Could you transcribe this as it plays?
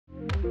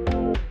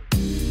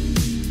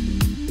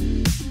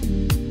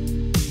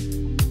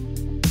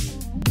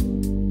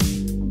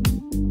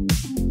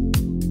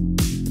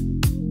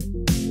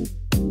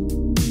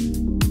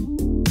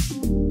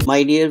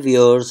My dear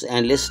viewers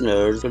and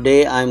listeners,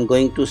 today I am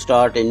going to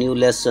start a new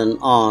lesson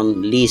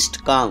on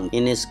least count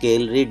in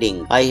scale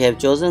reading. I have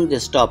chosen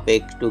this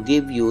topic to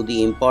give you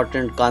the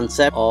important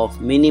concept of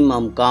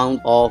minimum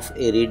count of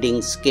a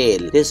reading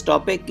scale. This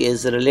topic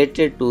is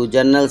related to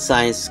general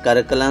science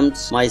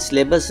curriculums. My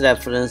syllabus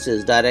reference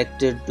is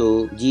directed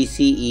to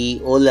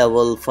GCE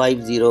O-Level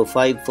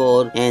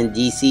 5054 and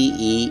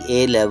GCE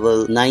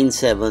A-Level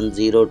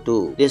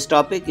 9702. This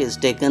topic is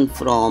taken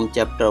from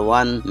Chapter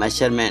 1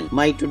 Measurement.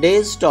 My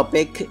today's topic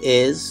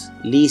is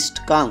least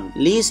count.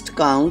 Least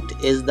count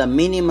is the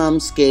minimum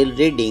scale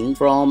reading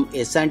from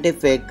a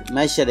scientific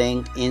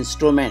measuring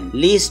instrument.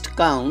 Least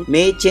count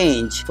may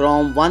change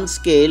from one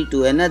scale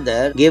to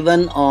another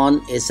given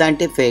on a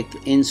scientific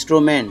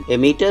instrument. A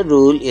meter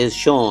rule is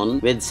shown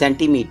with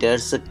centimeter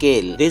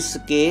scale. This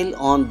scale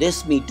on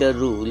this meter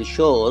rule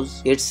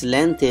shows its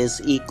length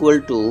is equal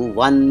to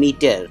 1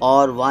 meter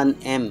or 1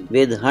 m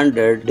with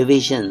 100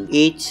 divisions.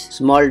 Each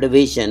small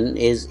division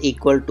is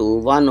equal to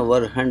 1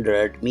 over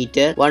 100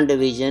 meter. One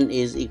division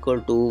is equal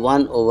to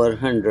 1 over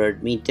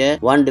 100 meter.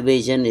 One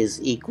division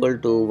is equal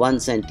to 1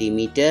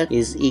 centimeter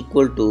is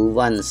equal to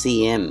 1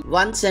 cm.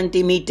 1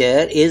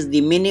 centimeter is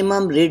the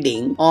minimum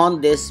reading on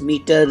this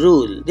meter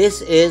rule.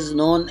 This is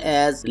known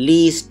as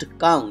least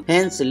count.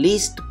 Hence,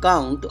 least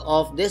count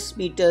of this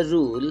meter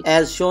rule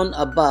as shown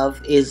above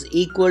is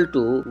equal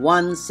to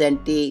 1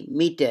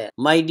 centimeter.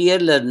 My dear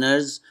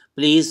learners,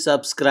 please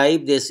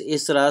subscribe this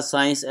ISRA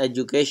Science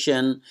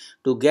Education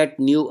to get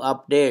new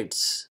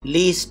updates.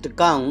 Least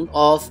count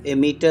of a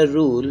meter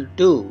rule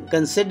 2.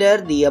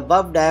 Consider the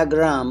above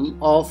diagram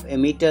of a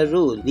meter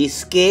rule. The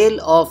scale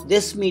of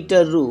this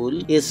meter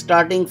rule is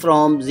starting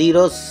from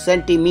 0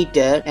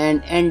 centimeter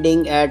and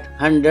ending at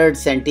 100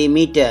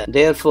 centimeter.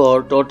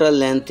 Therefore, total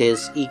length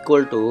is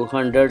equal to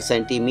 100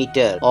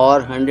 centimeter or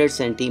 100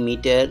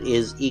 centimeter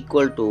is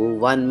equal to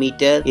 1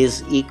 meter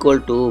is equal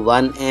to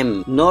 1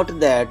 m. Note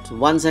that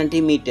 1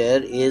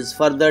 centimeter is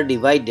further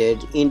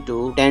divided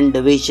into 10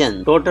 divisions.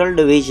 Total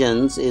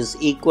divisions is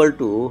equal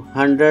to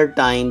 100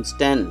 times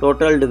 10.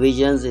 Total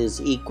divisions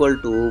is equal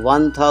to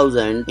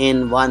 1000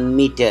 in 1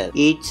 meter.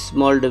 Each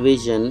small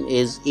division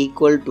is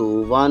equal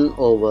to 1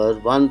 over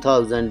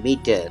 1000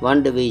 meter.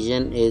 One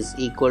division is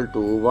equal to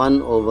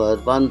 1 over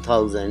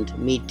 1000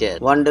 meter.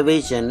 One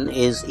division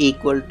is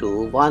equal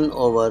to 1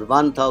 over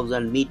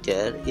 1000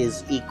 meter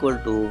is equal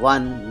to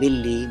 1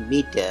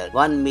 millimeter.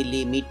 1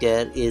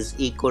 millimeter is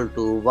equal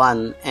to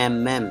 1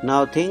 mm.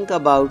 Now think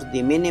about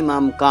the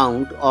minimum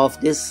count of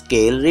this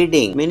scale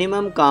reading.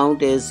 Minimum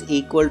count is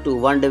equal to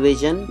 1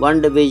 division.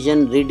 1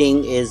 division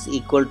reading is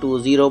equal to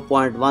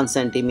 0.1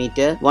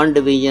 centimeter. 1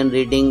 division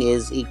reading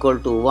is equal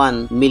to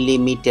 1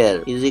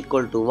 millimeter is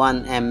equal to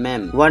 1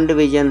 mm. 1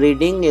 division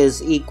reading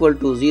is equal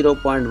to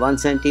 0.1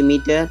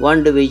 centimeter.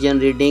 1 division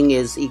reading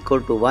is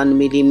equal to 1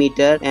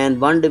 millimeter and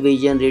 1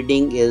 division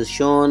reading is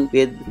shown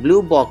with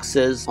blue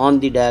boxes on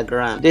the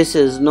diagram. This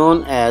is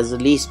known as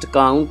least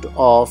count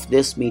of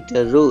this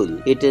meter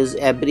rule. It is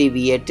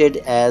abbreviated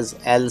as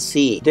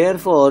LC.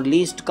 Therefore,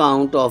 least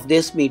count of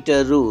this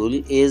meter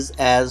rule is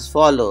as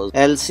follows.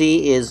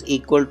 LC is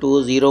equal to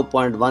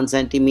 0.1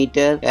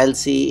 centimeter.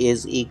 LC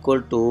is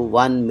equal to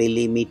 1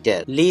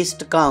 millimeter.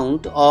 Least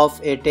count of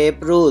a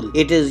tape rule.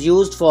 It is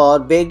used for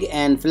big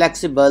and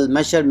flexible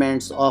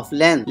measurements of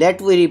length. Let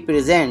we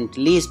represent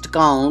least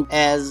count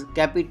as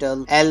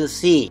capital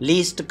LC.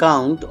 Least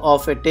count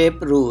of a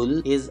tape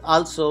rule is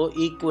also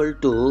equal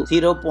to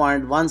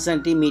 0.1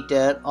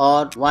 centimeter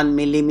or 1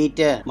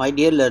 millimeter. My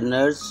dear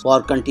learners,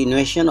 for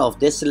continuation of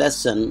this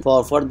lesson,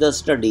 for further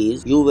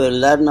studies, you will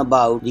learn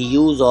about the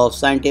use of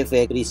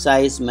scientific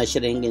precise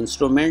measuring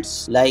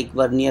instruments like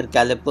vernier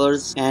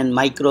calipers and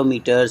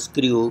micrometer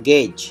screw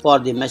gauge for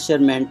the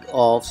measurement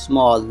of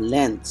small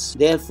lengths.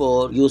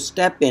 Therefore, you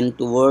step in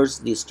towards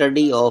the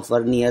study of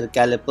vernier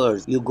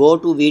calipers. You go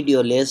to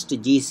video list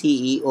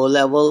GCE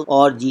O-Level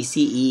or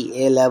GCE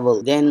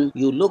A-Level. Then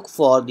you look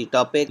for the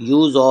topic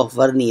use of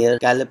vernier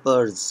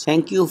calipers.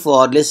 Thank you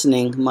for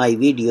listening my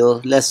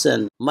video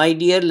lesson. My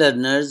dear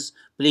learners,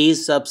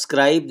 please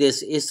subscribe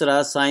this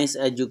ISRA Science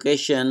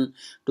Education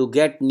to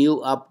get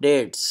new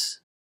updates.